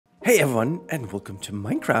Hey everyone, and welcome to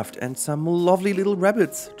Minecraft and some lovely little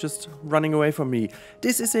rabbits just running away from me.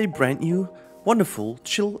 This is a brand new, wonderful,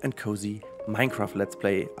 chill and cozy Minecraft Let's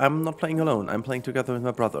Play. I'm not playing alone, I'm playing together with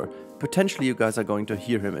my brother. Potentially you guys are going to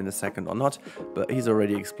hear him in a second or not, but he's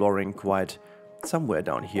already exploring quite somewhere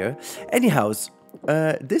down here. Anyhows,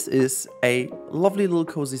 this is a lovely little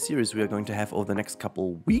cozy series we are going to have over the next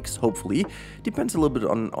couple weeks, hopefully. Depends a little bit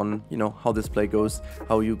on you know, how this play goes,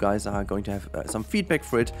 how you guys are going to have some feedback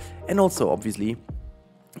for it, and also, obviously,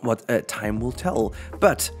 what time will tell.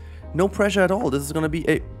 But no pressure at all. This is going to be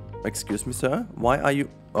a... Excuse me, sir? Why are you...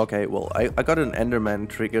 Okay, well, I got an Enderman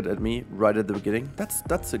triggered at me right at the beginning.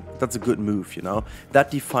 That's a good move, you know?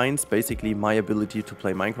 That defines basically my ability to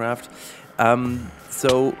play Minecraft.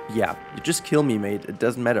 So, yeah, you just kill me, mate. It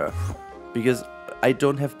doesn't matter. Because I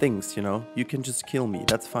don't have things, you know? You can just kill me.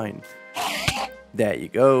 That's fine. There you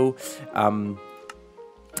go.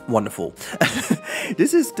 Wonderful.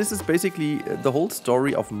 This is basically the whole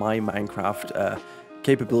story of my Minecraft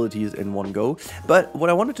capabilities in one go. But what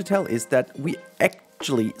I wanted to tell is that we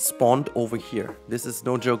actually spawned over here. This is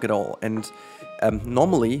no joke at all. And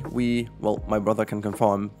normally we, well, my brother can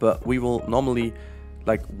confirm, but we will normally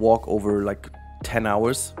like walk over like 10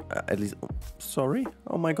 hours at least. Sorry,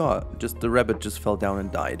 oh my god, just the rabbit just fell down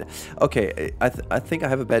and died. Okay, I think I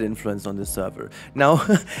have a bad influence on this server now.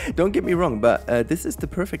 Don't get me wrong, but this is the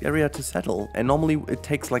perfect area to settle, and normally it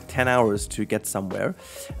takes like 10 hours to get somewhere,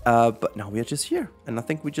 but now we are just here and I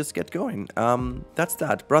think we just get going. That's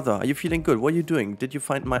that. Brother, are you feeling good? What are you doing? Did you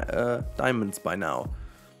find my diamonds by now?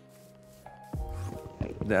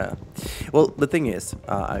 Yeah. Well, the thing is,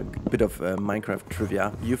 a bit of Minecraft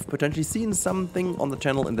trivia. You've potentially seen something on the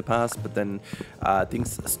channel in the past, but then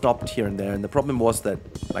things stopped here and there. And the problem was that,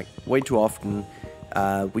 like, way too often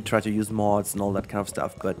we try to use mods and all that kind of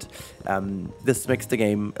stuff. But this makes the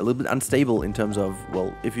game a little bit unstable in terms of,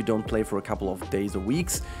 well, if you don't play for a couple of days or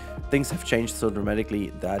weeks, things have changed so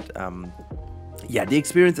dramatically that yeah, the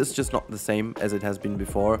experience is just not the same as it has been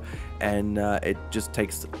before, and it just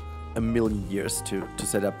takes a million years to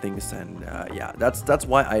set up things, and yeah, that's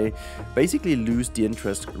why I basically lose the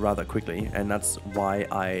interest rather quickly, and that's why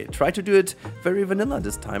I try to do it very vanilla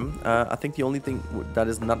this time. I think the only thing that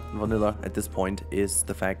is not vanilla at this point is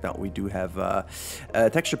the fact that we do have a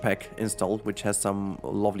texture pack installed, which has some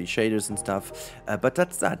lovely shaders and stuff, but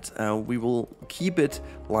that's that. We will keep it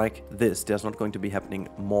like this. There's not going to be happening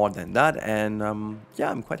more than that, and yeah,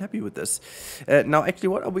 I'm quite happy with this. Now, actually,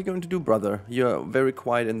 what are we going to do, brother? You're very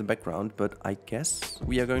quiet in the background, but I guess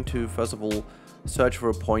we are going to first of all search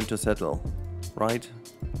for a point to settle, right?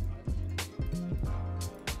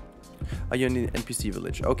 Are you in the NPC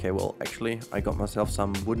village? Okay, well, actually, I got myself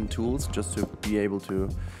some wooden tools just to be able to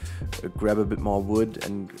grab a bit more wood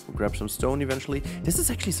and grab some stone eventually. This is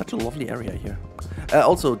actually such a lovely area here.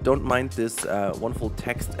 Also, don't mind this wonderful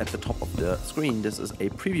text at the top of the screen. This is a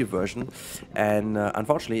preview version, and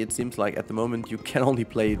unfortunately, it seems like at the moment you can only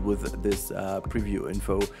play it with this preview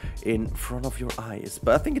info in front of your eyes.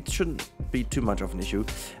 But I think it shouldn't be too much of an issue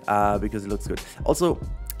because it looks good. Also,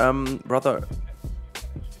 brother,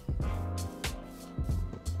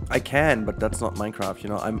 I can, but that's not Minecraft, you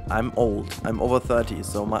know. I'm old. I'm over 30,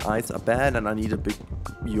 so my eyes are bad and I need a big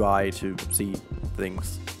UI to see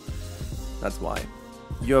things. That's why.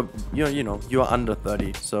 You know, you're under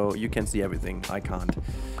 30, so you can see everything. I can't.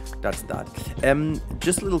 That's that.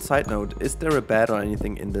 Just a little side note, is there a bed or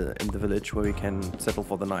anything in the village where we can settle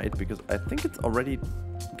for the night? Because I think it's already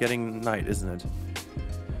getting night, isn't it?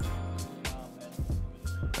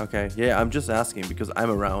 Okay, yeah, I'm just asking because I'm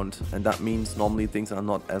around, and that means normally things are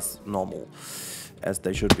not as normal as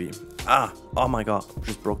they should be. Ah, oh my god,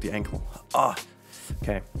 just broke the ankle. Ah,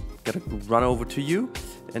 okay, gotta run over to you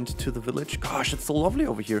and to the village. Gosh, it's so lovely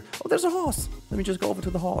over here. Oh, there's a horse. Let me just go over to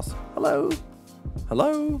the horse. Hello?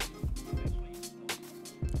 Hello?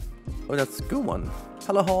 Oh, that's a good one.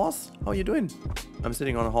 Hello, horse. How are you doing? I'm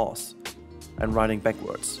sitting on a horse and riding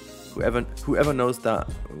backwards. Whoever knows that,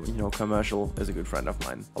 you know, commercial is a good friend of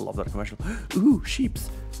mine. I love that commercial. Ooh, sheeps.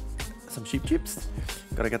 Some sheep chips.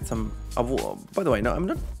 Gotta get some... by the way, no, I'm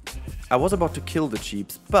not... I was about to kill the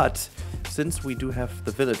sheeps, but since we do have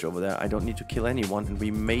the village over there, I don't need to kill anyone, and we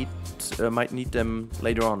might need them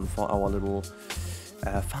later on for our little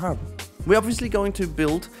farm. We're obviously going to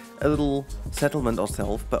build a little settlement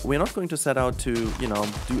ourselves, but we're not going to set out to, you know,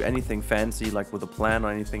 do anything fancy like with a plan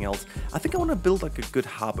or anything else. I think I want to build like a good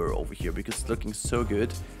harbor over here because it's looking so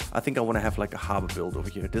good. I think I want to have like a harbor build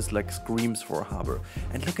over here. This like screams for a harbor.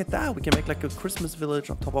 And look at that, we can make like a Christmas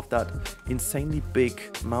village on top of that insanely big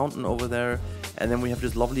mountain over there. And then we have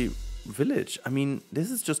this lovely village. I mean,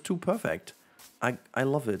 this is just too perfect. I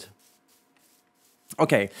love it.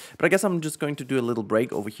 Okay, but I guess I'm just going to do a little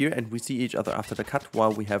break over here, and we see each other after the cut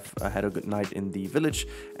while we have had a good night in the village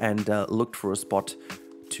and looked for a spot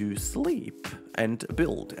to sleep and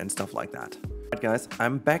build and stuff like that. Alright guys,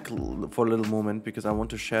 I'm back for a little moment because I want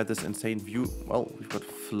to share this insane view. Well, we've got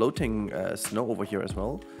floating snow over here as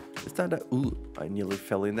well. Is that a... Ooh, I nearly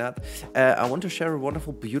fell in that. I want to share a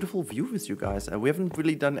wonderful, beautiful view with you guys. We haven't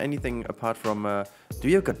really done anything apart from... do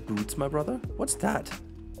you got boots, my brother? What's that?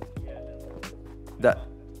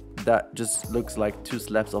 That just looks like 2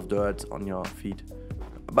 slabs of dirt on your feet.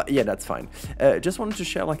 But yeah, that's fine. Just wanted to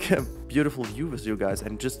share like a beautiful view with you guys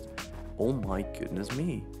and just... Oh my goodness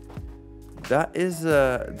me. That is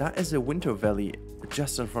a winter valley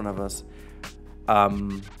just in front of us.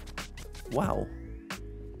 Wow.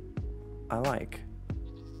 I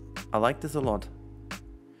like this a lot.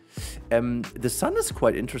 The sun is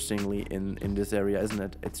quite interestingly in this area, isn't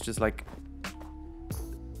it? It's just like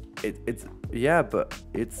it's yeah, but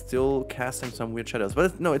it's still casting some weird shadows.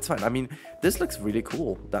 But no, it's fine. I mean, this looks really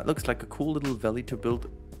cool. That looks like a cool little valley to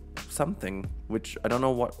build something, which I don't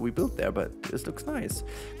know what we built there, but this looks nice.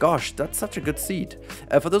 Gosh, that's such a good seed.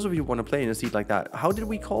 For those of you who want to play in a seed like that, how did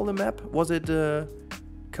we call the map? Was it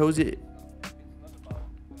cozy?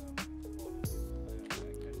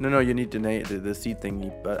 No, you need to name the seed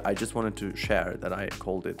thingy, but I just wanted to share that I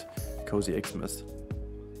called it Cozy Xmas.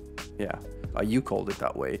 Yeah. You called it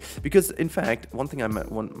that way because, in fact, one thing I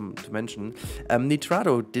want to mention,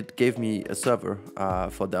 Nitrado gave me a server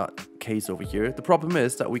for that case over here. The problem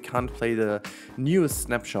is that we can't play the newest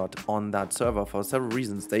snapshot on that server for several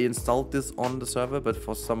reasons. They installed this on the server, but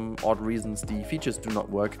for some odd reasons the features do not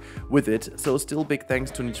work with it. So still big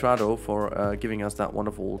thanks to Nitrado for giving us that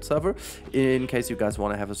wonderful server. In case you guys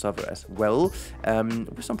want to have a server as well,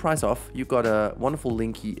 with some price off, you got a wonderful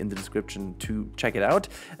linky in the description to check it out.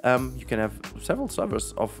 You can have several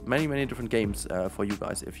servers of many different games for you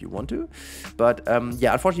guys if you want to. But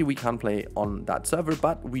yeah, unfortunately we can't play on that server,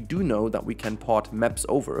 but we do know that we can port maps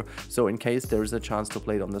over. So in case there is a chance to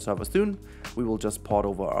play it on the server soon, we will just port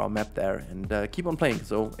over our map there and keep on playing.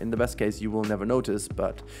 So in the best case you will never notice,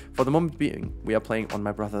 but for the moment being we are playing on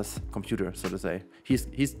my brother's computer, so to say.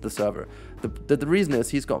 He's the server. The reason is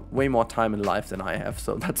he's got way more time in life than I have,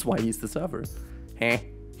 so that's why he's the server. Heh.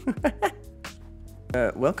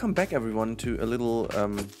 Welcome back everyone to a little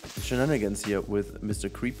shenanigans here with Mr.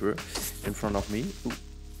 Creeper in front of me. Ooh,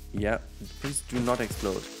 yeah, please do not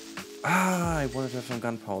explode. Ah, I wanted to have some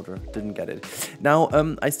gunpowder, didn't get it. Now,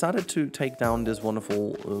 I started to take down this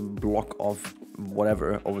wonderful block of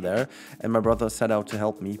whatever over there, and my brother set out to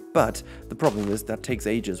help me, but the problem is that takes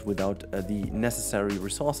ages without the necessary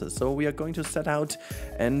resources. So we are going to set out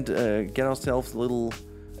and get ourselves a little...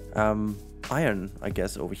 iron, I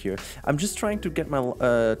guess, over here. I'm just trying to get my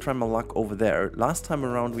try my luck over there. Last time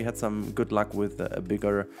around we had some good luck with a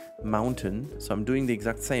bigger mountain, so I'm doing the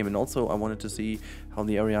exact same. And also I wanted to see how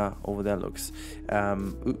the area over there looks.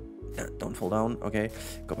 Ooh, don't fall down. Okay,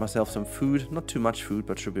 got myself some food, not too much food,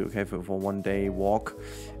 but should be okay for one day walk.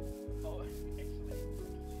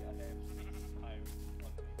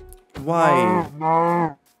 Why?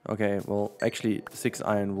 No. Okay, well, actually 6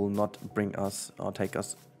 iron will not bring us or take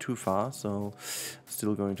us too far, so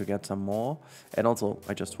still going to get some more. And also,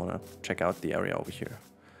 I just want to check out the area over here.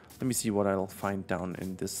 Let me see what I'll find down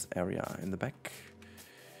in this area in the back.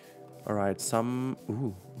 Alright, some...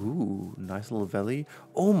 Ooh, nice little valley.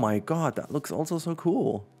 Oh my god, that looks also so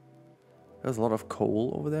cool. There's a lot of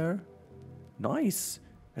coal over there. Nice.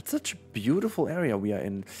 It's such a beautiful area we are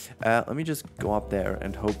in. Let me just go up there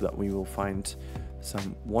and hope that we will find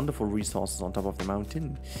some wonderful resources on top of the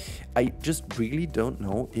mountain. I just really don't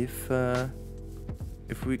know if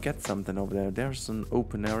we get something over there. There's an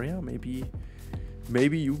open area.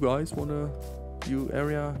 Maybe you guys wanna you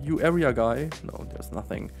area guy. No, there's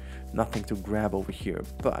nothing to grab over here.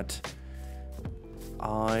 But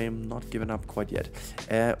I'm not giving up quite yet.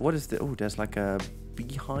 What is the? Oh, there's like a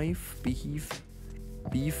beef.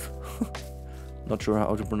 Not sure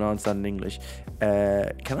how to pronounce that in English.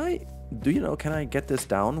 Do you know, can I get this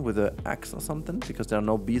down with an axe or something? Because there are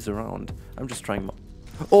no bees around. I'm just trying.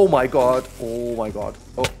 Oh my god. Oh my god.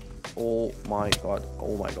 Oh my god.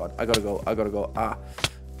 Oh my god. I gotta go. Ah.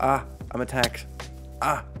 I'm attacked.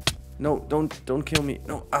 Ah. No, don't kill me.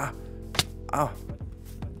 No. Ah.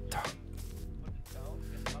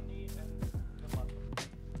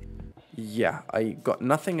 Yeah, I got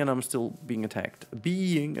nothing and I'm still being attacked.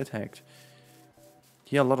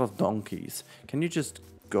 Here are a lot of donkeys. Can you just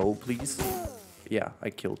go, please? Yeah, I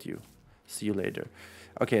killed you. See you later.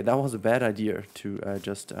 Okay, that was a bad idea to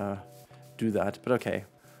just do that, but okay.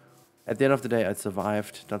 At the end of the day, I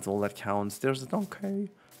survived. That's all that counts. There's a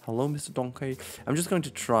donkey. Hello, Mr. Donkey. I'm just going to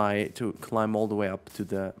try to climb all the way up to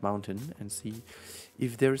the mountain and see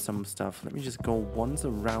if there is some stuff. Let me just go once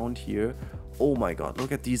around here. Oh my god,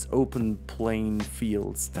 look at these open plain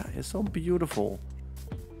fields. That is so beautiful.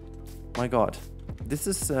 My god. This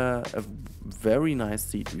is a very nice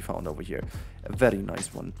seed we found over here. A very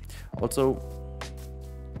nice one. Also,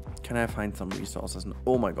 can I find some resources?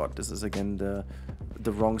 Oh my god, this is again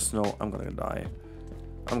the wrong snow. I'm gonna die.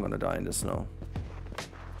 I'm gonna die in the snow.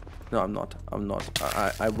 No, I'm not. I'm not.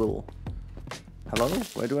 I will. Hello?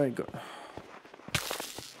 Where do I go?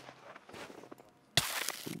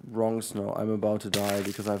 Wrong snow. I'm about to die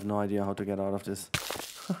because I have no idea how to get out of this.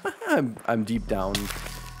 I'm deep down.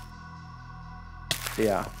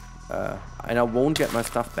 Yeah. And I won't get my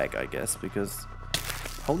stuff back, I guess, because...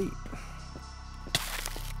 Holy...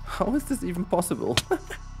 How is this even possible?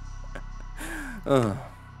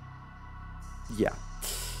 Yeah.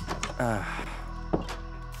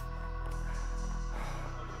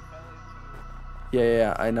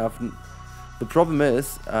 Yeah, I know. The problem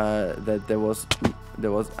is that there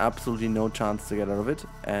was absolutely no chance to get out of it,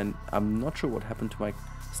 and I'm not sure what happened to my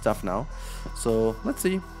stuff now. So let's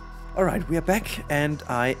see. Alright, we are back, and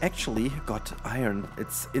I actually got iron.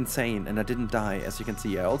 It's insane, and I didn't die, as you can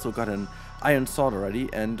see. I also got an iron sword already,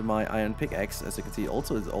 and my iron pickaxe, as you can see,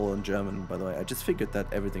 also is all in German, by the way. I just figured that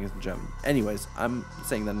everything is in German. Anyways, I'm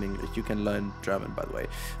saying that in English. You can learn German, by the way.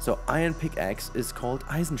 So, iron pickaxe is called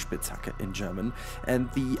Eisenspitzhacke in German, and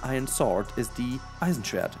the iron sword is the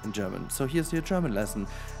Eisenschwert in German. So, here's your German lesson.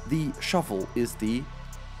 The shovel is the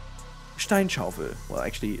Steinschaufel. Well,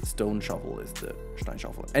 actually, stone shovel is the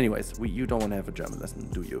Steinschaufel. Anyways, you don't want to have a German lesson,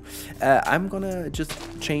 do you? I'm gonna just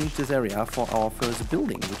change this area for our first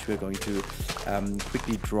building, which we're going to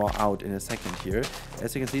quickly draw out in a second here.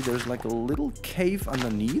 As you can see, there's like a little cave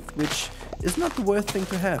underneath, which is not the worst thing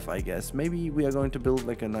to have, I guess. Maybe we are going to build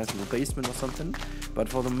like a nice little basement or something, but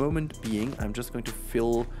for the moment being, I'm just going to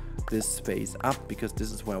fill this space up because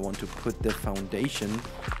this is where I want to put the foundation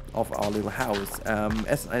of our little house.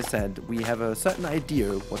 As I said, we have a certain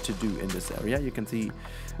idea what to do in this area. You can see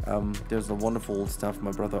there's a wonderful stuff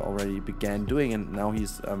my brother already began doing, and now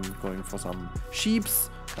he's going for some sheeps.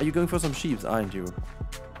 Are you going for some sheeps, aren't you?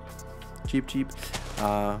 Cheap.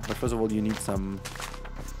 But first of all, you need some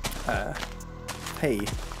hay,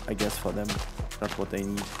 I guess, for them. That's what they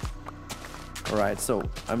need. Alright, so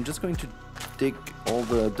I'm just going to dig all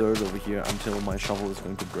the dirt over here until my shovel is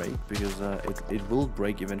going to break, because it will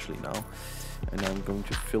break eventually now. And I'm going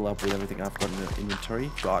to fill up with everything I've got in the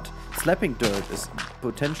inventory. God, slapping dirt is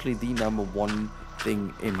potentially the #1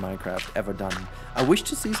 thing in Minecraft ever done. I wish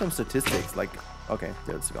to see some statistics, like, okay,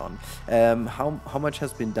 dirt's gone. How much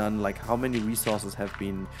has been done, like how many resources have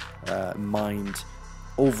been mined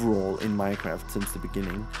overall in Minecraft since the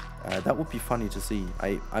beginning. That would be funny to see.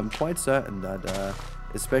 I'm quite certain that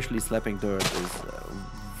especially slapping dirt is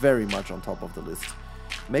very much on top of the list.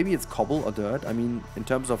 Maybe it's cobble or dirt. I mean, in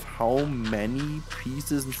terms of how many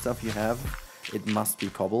pieces and stuff you have, it must be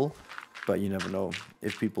cobble. But you never know.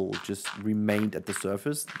 If people just remained at the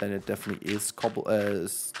surface, then it definitely is cobble,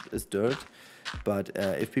 is dirt. But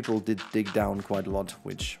if people did dig down quite a lot,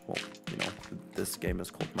 which, well, you know, this game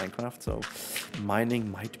is called Minecraft, so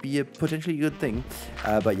mining might be a potentially good thing.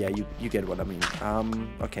 But yeah, you get what I mean.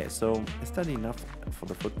 Okay, so is that enough for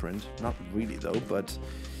the footprint? Not really though, but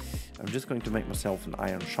I'm just going to make myself an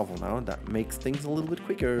iron shovel now. That makes things a little bit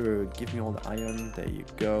quicker. Give me all the iron. There you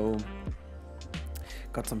go.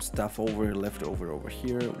 Got some stuff left over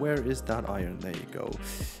here. Where is that iron? There you go.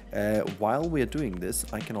 While we're doing this,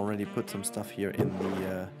 I can already put some stuff here in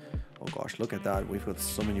the... oh gosh, look at that. We've got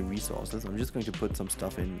so many resources. I'm just going to put some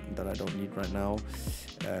stuff in that I don't need right now.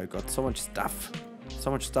 Got so much stuff. So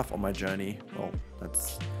much stuff on my journey. Well,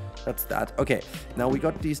 that's that. Okay, now we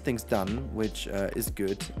got these things done, which is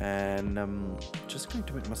good. And I'm just going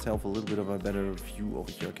to make myself a little bit of a better view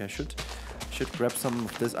over here. Okay, I should grab some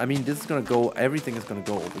of this. I mean, this is gonna go, everything is gonna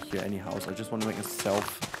go over here anyhow, so I just want to make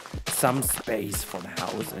myself some space for the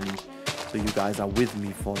house, and so you guys are with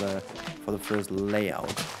me for the first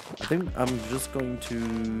layout. I think I'm just going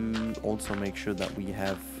to also make sure that we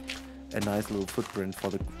have a nice little footprint for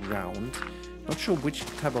the ground. Not sure which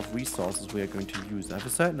type of resources we are going to use. I have a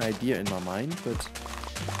certain idea in my mind, but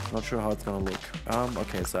not sure how it's gonna look.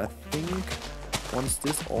 Okay, so I think once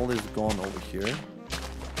this all is gone over here,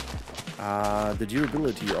 the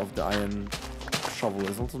durability of the iron shovel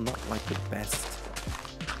is also not like the best,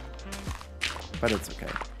 but it's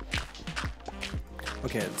okay.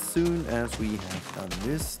 Okay, as soon as we have done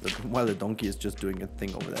this, while the donkey is just doing a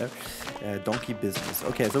thing over there, donkey business.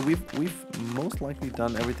 Okay, so we've most likely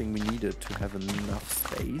done everything we needed to have enough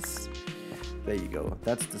space. There you go.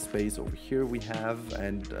 That's the space over here we have.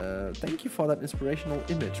 And thank you for that inspirational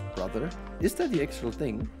image, brother. Is that the actual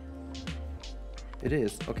thing? It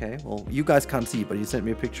is. Okay. Well, you guys can't see, but you sent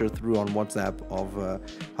me a picture through on WhatsApp of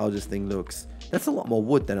how this thing looks. That's a lot more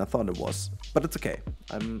wood than I thought it was. But it's okay.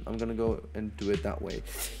 I'm gonna go and do it that way.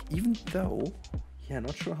 Even though... Yeah,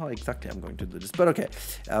 not sure how exactly I'm going to do this, but okay.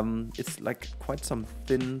 It's like quite some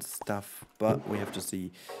thin stuff, but we have to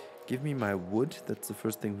see. Give me my wood. That's the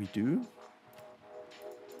first thing we do.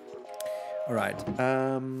 All right.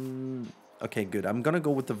 Okay, good. I'm gonna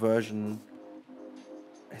go with the version.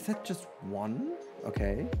 Is that just one?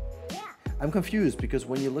 Okay. I'm confused because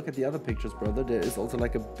when you look at the other pictures, brother, there is also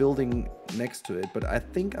like a building next to it. But I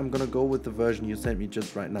think I'm gonna go with the version you sent me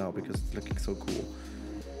just right now because it's looking so cool.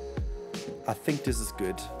 I think this is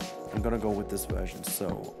good. I'm gonna go with this version.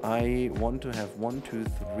 So I want to have 1, 2,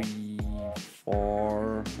 3,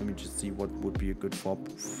 4. Let me just see what would be a good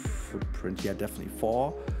footprint. Yeah, definitely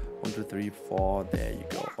 4. 1, 2, 3, 4. There you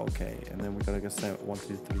go. Okay, and then we're gonna go 1,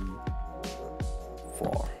 2, 3,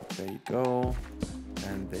 4. There you go.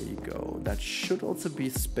 And there you go. That should also be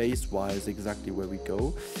space-wise exactly where we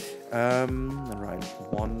go. All right.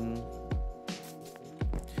 1,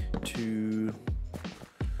 2,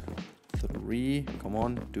 3. Come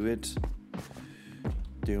on, do it.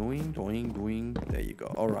 Doing. There you go.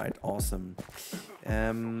 All right, awesome.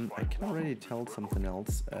 I can already tell something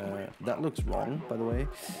else. That looks wrong, by the way.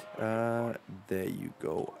 There you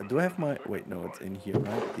go. Do I have my... Wait, no, it's in here,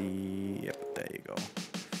 right? Yep, there you go.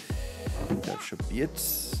 That should be it.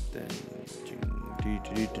 Then...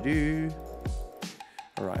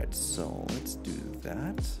 Alright, so let's do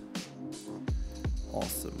that.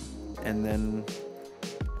 Awesome. And then...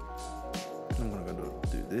 I'm gonna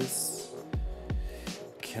do this.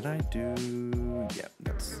 Can I do... Yeah,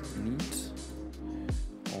 that's neat.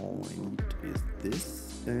 All I need is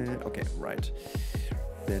this. Okay, right.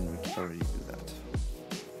 Then we can already do that.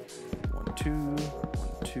 1, 2,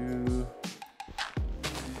 1, 2.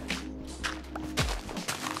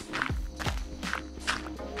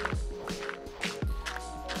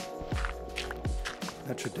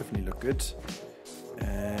 That should definitely look good.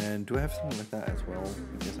 And do I have something like that as well?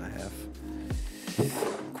 I guess I have.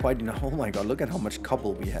 Quite enough. Oh my god, look at how much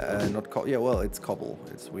cobble we have. Not cobble. Yeah, well, it's cobble.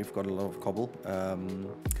 We've got a lot of cobble. And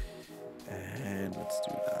let's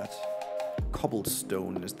do that.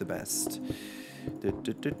 Cobblestone is the best.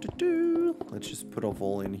 Let's just put a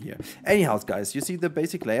wall in here. Anyhow, guys, you see the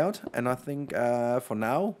basic layout, and I think for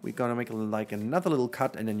now we're gonna make like another little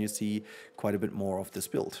cut, and then you see quite a bit more of this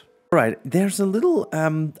build. Alright, there's a little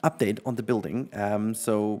update on the building.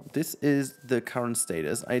 So this is the current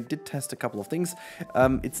status. I did test a couple of things.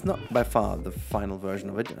 It's not by far the final version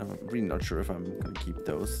of it. I'm really not sure if I'm going to keep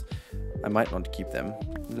those. I might not keep them.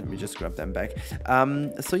 Let me just grab them back.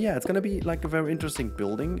 So yeah, it's going to be like a very interesting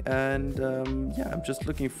building. And yeah, I'm just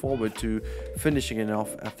looking forward to finishing it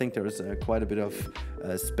off. I think there is quite a bit of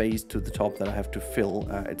space to the top that I have to fill.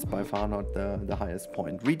 It's by far not the highest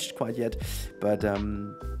point reached quite yet. But...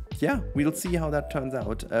 yeah, we'll see how that turns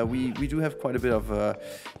out. We do have quite a bit of,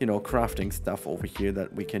 you know, crafting stuff over here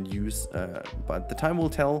that we can use, but the time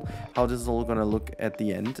will tell how this is all gonna look at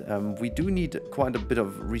the end. We do need quite a bit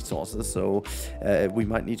of resources, so we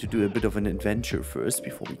might need to do a bit of an adventure first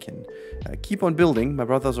before we can keep on building. My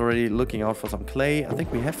brother's already looking out for some clay. I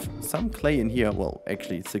think we have some clay in here. Well,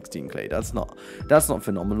 actually 16 clay. That's not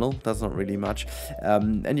phenomenal. That's not really much.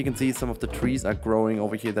 And you can see some of the trees are growing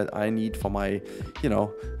over here that I need for my, you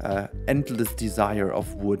know, endless desire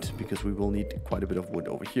of wood, because we will need quite a bit of wood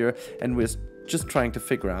over here, and we're just trying to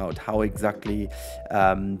figure out how exactly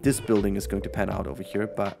this building is going to pan out over here.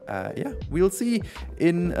 But yeah, we'll see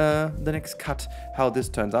in the next cut how this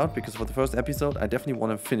turns out, because for the first episode I definitely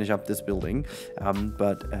want to finish up this building,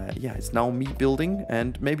 but yeah, it's now me building,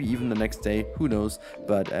 and maybe even the next day, who knows,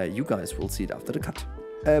 but you guys will see it after the cut.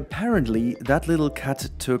 Apparently that little cut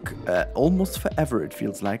took almost forever, it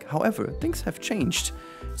feels like. However, things have changed.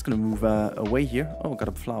 It's gonna move away here. Oh, got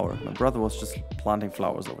a flower. My brother was just planting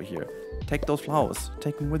flowers over here. Take those flowers,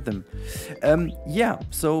 take them with them. Yeah,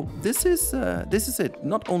 so this is it.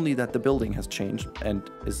 Not only that the building has changed and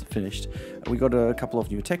is finished, we got a couple of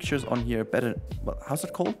new textures on here. Better, well, how's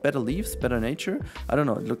it called? Better leaves, better nature. I don't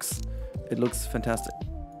know. It looks fantastic.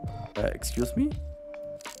 Excuse me,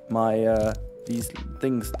 my these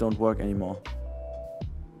things don't work anymore.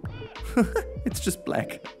 It's just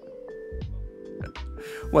black.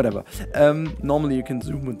 Whatever. Normally you can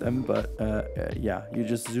zoom with them, but yeah, you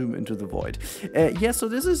just zoom into the void. Yeah, so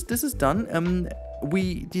this is done.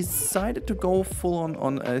 We decided to go full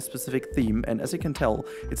on a specific theme, and as you can tell,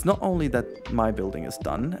 it's not only that my building is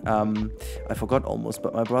done. I forgot almost,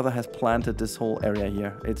 but my brother has planted this whole area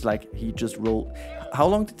here. It's like he just rolled. How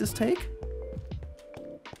long did this take?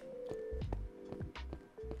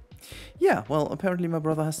 Yeah, well, apparently my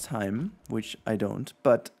brother has time, which I don't,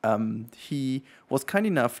 but he was kind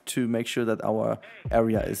enough to make sure that our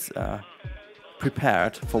area is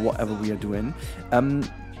prepared for whatever we are doing.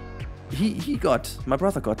 My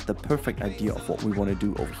brother got the perfect idea of what we want to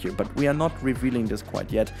do over here, but we are not revealing this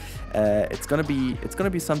quite yet. It's gonna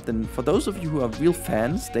be something for those of you who are real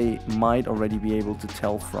fans. They might already be able to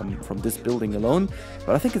tell from this building alone,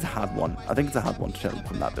 but I think it's a hard one. I think it's a hard one to tell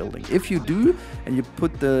from that building. If you do, and you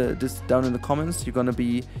put this down in the comments, you're gonna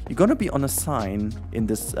be on a sign in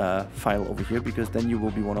this file over here, because then you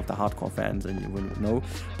will be one of the hardcore fans and you will know.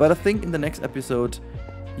 But I think in the next episode,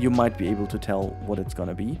 you might be able to tell what it's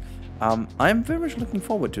gonna be. I'm very much looking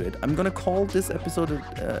forward to it. I'm gonna call this episode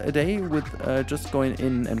a day with just going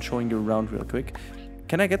in and showing you around real quick.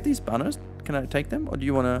 Can I get these banners? Can I take them, or do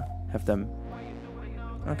you wanna have them?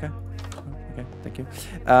 Okay, thank you.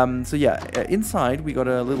 So yeah, inside we got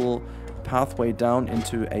a little pathway down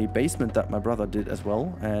into a basement that my brother did as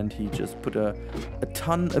well, and he just put a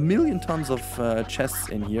million tons of chests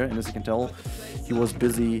in here, and as you can tell, he was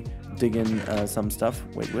busy digging some stuff.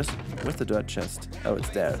 Wait, where's the dirt chest? Oh, it's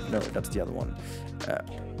there. No, that's the other one.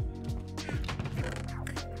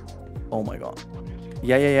 Oh my god.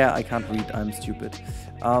 Yeah, I can't read, I'm stupid.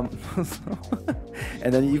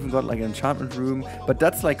 And then you even got like an enchantment room, but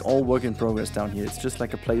that's like all work in progress down here. It's just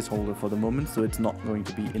like a placeholder for the moment, so it's not going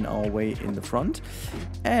to be in our way in the front.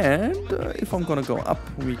 And if I'm gonna go up,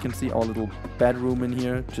 we can see our little bedroom in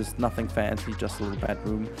here, just nothing fancy, just a little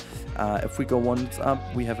bedroom. If we go once up,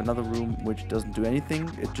 we have another room which doesn't do anything,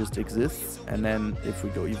 it just exists. And then if we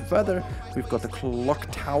go even further, we've got the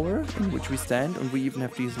Clocktower in which we stand, and we even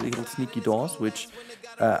have these little sneaky doors which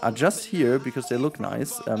are just here because they look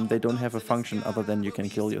nice. They don't have a function other than you can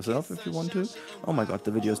kill yourself if you want to. Oh my god,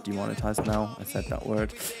 the video is demonetized now. I said that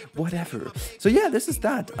word. Whatever. So yeah, this is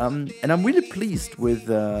that. And I'm really pleased with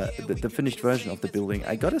the finished version of the building.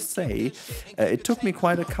 I gotta say, it took me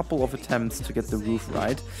quite a couple of attempts to get the roof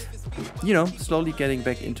right. You know, slowly getting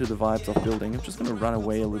back into the vibes of building. I'm just gonna run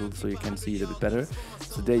away a little so you can see it a bit better.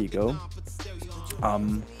 So there you go.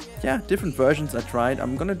 Yeah, different versions I tried.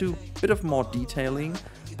 I'm gonna do a bit of more detailing,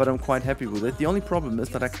 but I'm quite happy with it. The only problem is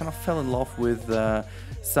that I kind of fell in love with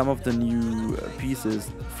some of the new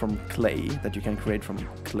pieces from clay that you can create from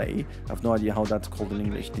clay. I have no idea how that's called in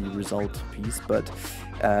English, the result piece, but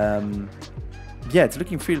yeah, it's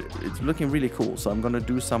looking really cool. So I'm gonna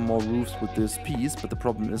do some more roofs with this piece, but the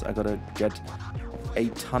problem is I gotta get a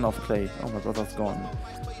ton of clay. Oh, my brother's gone.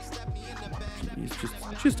 He's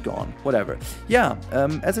just gone. Whatever. Yeah.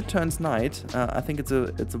 As it turns night, I think it's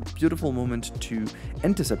a beautiful moment to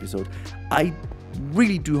end this episode. I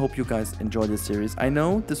really do hope you guys enjoy this series. I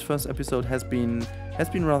know this first episode has been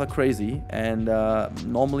rather crazy, and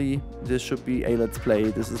normally this should be a let's play.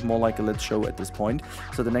 This is more like a let's show at this point.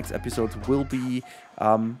 So the next episodes will be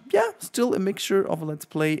yeah, still a mixture of a let's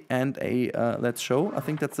play and a let's show. I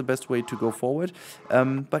think that's the best way to go forward.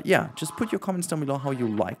 But yeah, just put your comments down below how you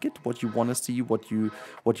like it, what you want to see, what you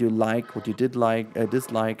like, what you did like,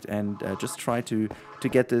 disliked, and just try to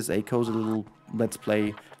get this a cozy little let's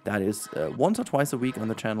play that is once or twice a week on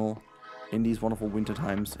the channel in these wonderful winter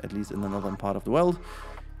times, at least in the northern part of the world.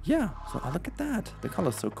 Yeah, so look at that. The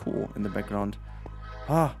color's so cool in the background.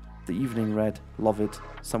 Ah, the evening red, love it.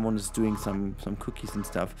 Someone is doing some cookies and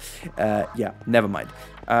stuff. Yeah, never mind.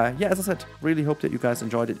 Yeah, as I said, really hope that you guys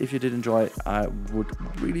enjoyed it. If you did enjoy it, I would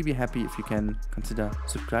really be happy if you can consider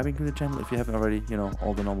subscribing to the channel if you haven't already, you know,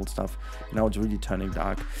 all the normal stuff. Now it's really turning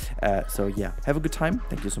dark. So yeah, have a good time.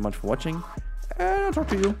 Thank you so much for watching, and I'll talk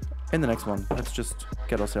to you in the next one. Let's just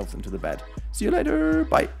get ourselves into the bed. See you later.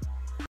 Bye.